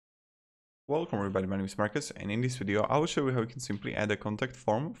Welcome everybody, my name is Marcus, and in this video I will show you how you can simply add a contact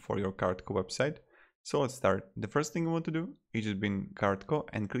form for your Cartco website. So let's start. The first thing you want to do is just be in Cartco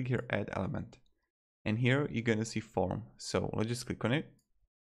and click here add element. And here you're gonna see form. So let's just click on it.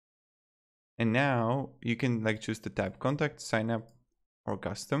 And now you can choose the type contact, sign up or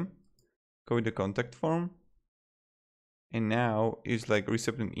custom. Go with the contact form. And now is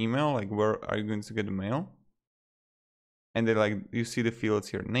receive an email, where are you going to get the mail? And then you see the fields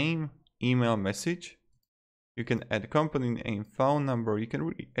here, name, email, message. You can add company name, phone number. You can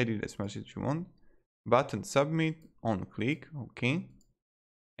really edit as much as you want. Button, submit, on click, okay.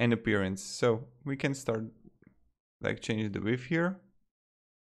 And appearance. So we can start change the width here.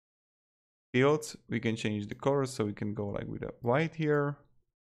 Fields, we can change the color, so we can go with a white here.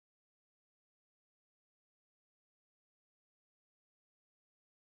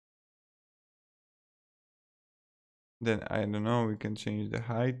 Then I don't know, we can change the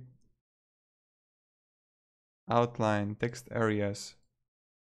height. Outline, text areas.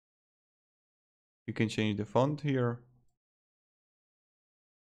 You can change the font here.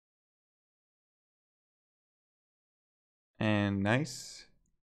 And nice.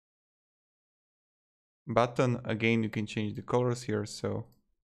 Button, again, you can change the colors here, so.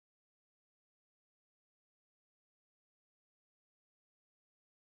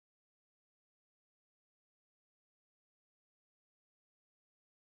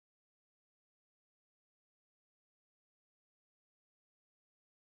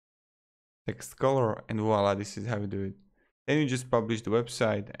 Text color, and voila, this is how you do it. Then you just publish the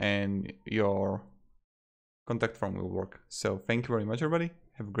website and your contact form will work. So thank you very much everybody,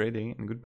 have a great day and goodbye.